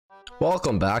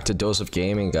Welcome back to Dose of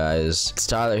Gaming, guys. It's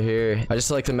Tyler here. I just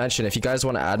like to mention, if you guys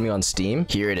want to add me on Steam,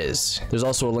 here it is. There's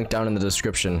also a link down in the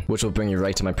description, which will bring you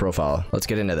right to my profile. Let's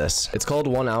get into this. It's called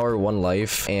 1 Hour, 1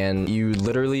 Life, and you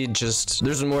literally just...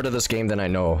 There's more to this game than I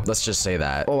know. Let's just say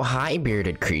that. Oh, hi,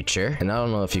 bearded creature. And I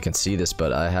don't know if you can see this,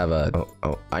 but I have a...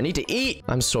 Oh, I need to eat.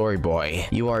 I'm sorry, boy.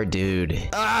 You are dude.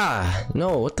 Ah,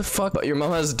 no, what the fuck? But your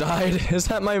mom has died. Is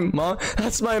that my mom?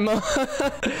 That's my mom.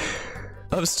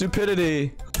 Of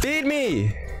stupidity. Feed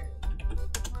me!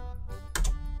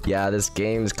 Yeah, this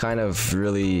game's kind of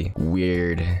really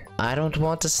weird. I don't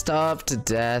want to starve to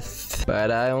death, but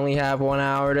I only have 1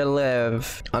 hour to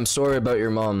live. I'm sorry about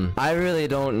your mom. I really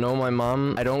don't know my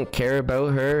mom. I don't care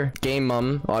about her. Game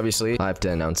mom, obviously. I have to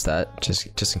announce that,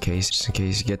 just in case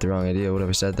you get the wrong idea, whatever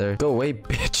I said there. Go away,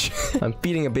 bitch. I'm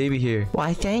feeding a baby here.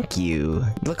 Why, thank you.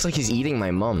 It looks like he's eating my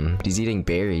mum. He's eating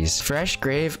berries. Fresh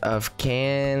grave of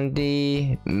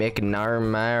Candy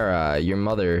McNarmara. Your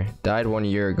mother died 1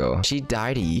 year ago. She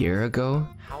died a year ago?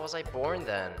 How was I born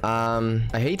then?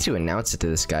 I hate to announce it to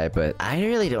this guy, but I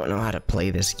really don't know how to play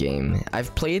this game.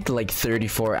 I've played like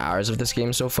 34 hours of this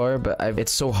game so far, but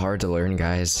it's so hard to learn,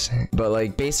 guys. But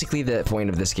like, basically the point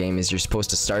of this game is you're supposed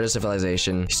to start a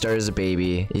civilization. You start as a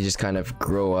baby. You just kind of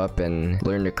grow up and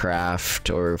learn to craft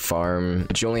or farm,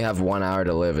 but you only have 1 hour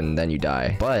to live and then you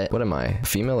die. But what am I? A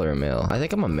female or a male? I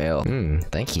think I'm a male.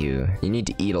 Thank you. You need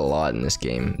to eat a lot in this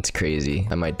game. It's crazy.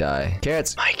 I might die.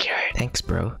 Carrots. My carrot. Thanks,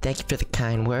 bro. Thank you for the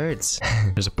kind words.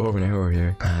 There's a bow and arrow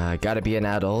here. Gotta be an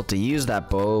adult to use that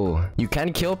bow. You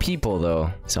can kill people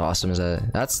though. It's awesome as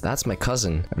that. That's my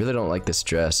cousin. I really don't like this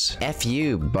dress. F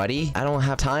you, buddy. I don't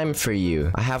have time for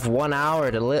you. I have 1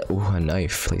 hour to live. Ooh, a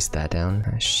knife. Place that down.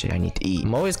 Oh, shit, I need to eat.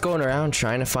 I'm always going around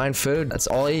trying to find food. That's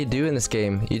all you do in this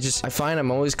game. I find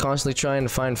I'm always constantly trying to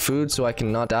find food so I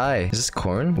can not die. Is this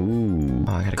corn? Ooh.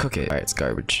 Oh, I gotta cook it. All right, it's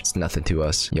garbage. It's nothing to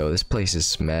us. Yo, this place is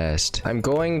smashed. I'm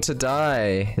going to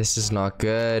die. This is not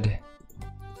good.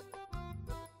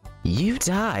 You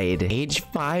died. Age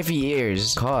 5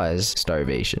 years. Cause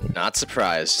starvation. Not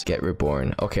surprised. Get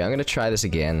reborn. Okay, I'm gonna try this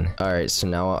again. Alright, so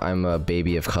now I'm a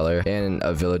baby of color in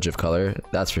a village of color.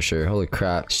 That's for sure. Holy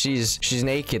crap. She's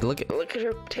naked. Look at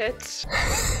her tits.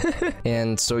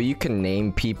 And so you can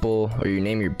name people, or you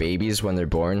name your babies when they're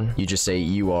born. You just say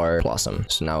you are Blossom.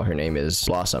 So now her name is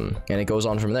Blossom. And it goes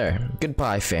on from there.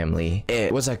 Goodbye, family.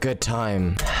 It was a good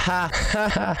time. Ha ha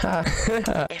ha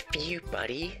ha. F you,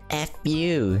 buddy. F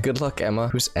you. Good luck, Emma.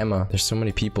 Who's Emma? There's so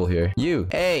many people here. You.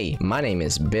 Hey, my name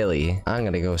is Billy. I'm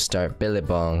gonna go start Billy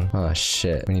Bong. Oh,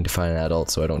 shit. I need to find an adult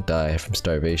so I don't die from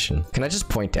starvation. Can I just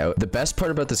point out, the best part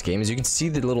about this game is you can see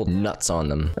the little nuts on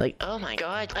them. Like, oh my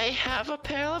god, I have a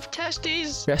pair of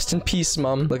testes. Rest in peace,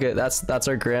 mom. Look at that's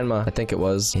our grandma. I think it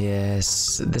was.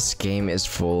 Yes, this game is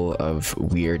full of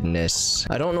weirdness.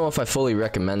 I don't know if I fully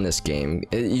recommend this game.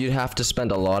 You'd have to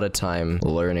spend a lot of time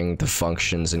learning the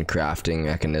functions and crafting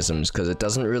mechanisms because it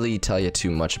doesn't really tell you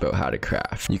too much about how to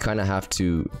craft. You kind of have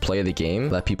to play the game,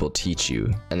 let people teach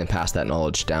you, and then pass that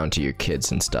knowledge down to your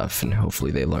kids and stuff, and hopefully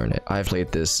they learn it. I've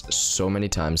played this so many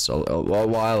times a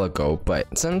while ago,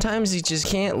 but sometimes you just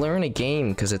can't learn a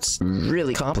game because it's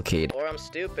really complicated. Or I'm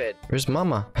stupid. Where's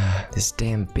mama? This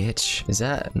damn bitch. Is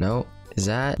that? No. Is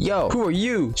that? Yo, who are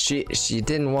you? She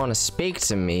didn't want to speak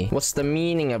to me. What's the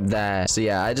meaning of that? So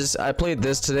yeah, I played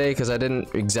this today because I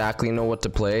didn't exactly know what to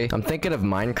play. I'm thinking of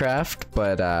Minecraft,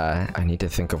 but I need to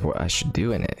think of what I should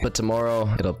do in it. But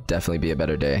tomorrow, it'll definitely be a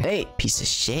better day. Hey, piece of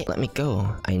shit, let me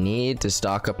go. I need to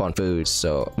stock up on food,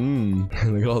 so...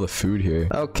 look at all the food here.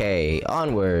 Okay,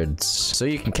 onwards. So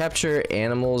you can capture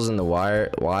animals in the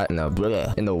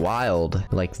in the wild,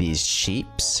 like these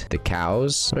sheeps, the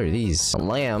cows. What are these? A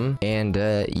lamb, and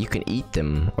you can eat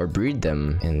them or breed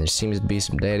them, and there seems to be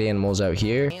some dead animals out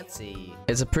here. Fancy.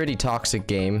 It's a pretty toxic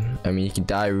game. I mean, you can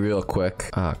die real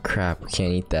quick. Oh crap, we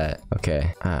can't eat that.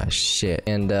 Okay. Ah shit.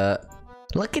 And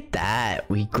look at that,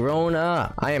 we grown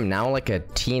up. I am now like a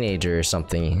teenager or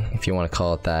something, if you want to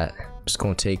call it that. I'm just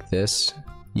gonna take this.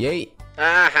 Yay.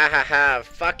 Ah ha ha ha,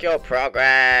 fuck your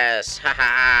progress. Ha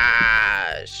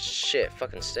ha. Shit,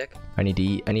 fucking stick. I need to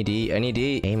eat.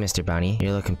 Hey, Mr. Bunny,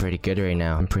 you're looking pretty good right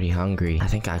now. I'm pretty hungry. I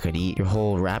think I could eat your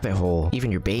whole rabbit hole,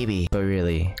 even your baby. But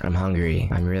really, I'm hungry.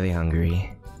 I'm really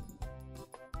hungry.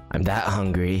 I'm that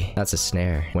hungry. That's a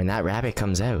snare. When that rabbit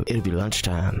comes out, it'll be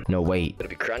lunchtime. No, wait. It'll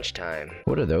be crunch time.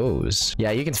 What are those?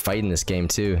 Yeah, you can fight in this game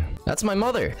too. That's my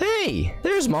mother. Hey,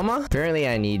 there's mama. Apparently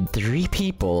I need 3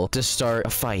 people to start a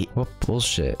fight. What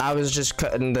bullshit. I was just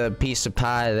cutting the piece of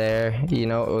pie there. You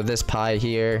know, this pie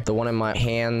here. The one in my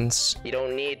hands. You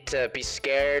don't need to be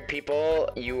scared, people.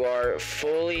 You are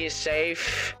fully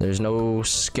safe. There's no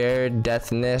scared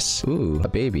deathness. Ooh, a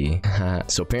baby.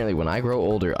 So apparently when I grow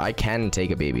older, I can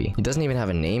take a baby. He doesn't even have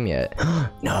a name yet.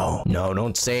 No,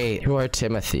 don't say it. You are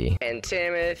Timothy. And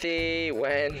Timothy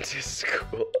went to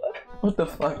school. What the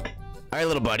fuck? All right,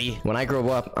 little buddy. When I grow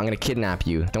up, I'm gonna kidnap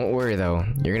you. Don't worry though.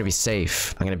 You're gonna be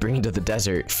safe. I'm gonna bring you to the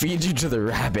desert, feed you to the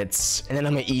rabbits, and then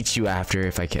I'm gonna eat you after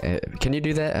if I can. Can you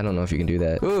do that? I don't know if you can do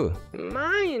that. Ooh.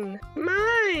 Mine.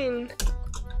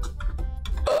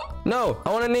 No,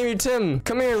 I want to name you Tim.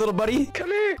 Come here, little buddy. Come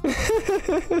here.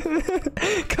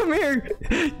 Come here.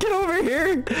 Get over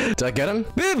here. Did I get him?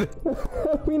 Bib.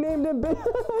 We named him Bib.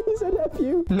 He's a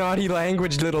nephew. Naughty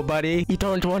language, little buddy. You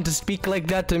don't want to speak like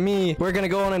that to me. We're gonna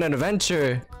go on an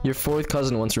adventure. Your 4th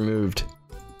cousin once removed.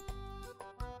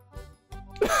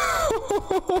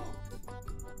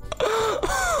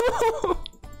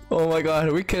 Oh my god,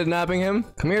 are we kidnapping him?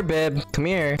 Come here, Bib. Come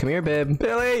here, Bib.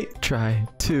 Billy! Try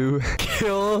to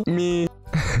kill me.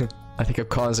 I think I'm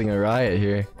causing a riot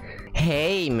here.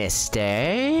 Hey,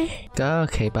 mister.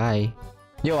 Okay, bye.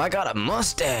 Yo, I got a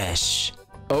mustache.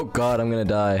 Oh god, I'm gonna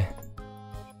die.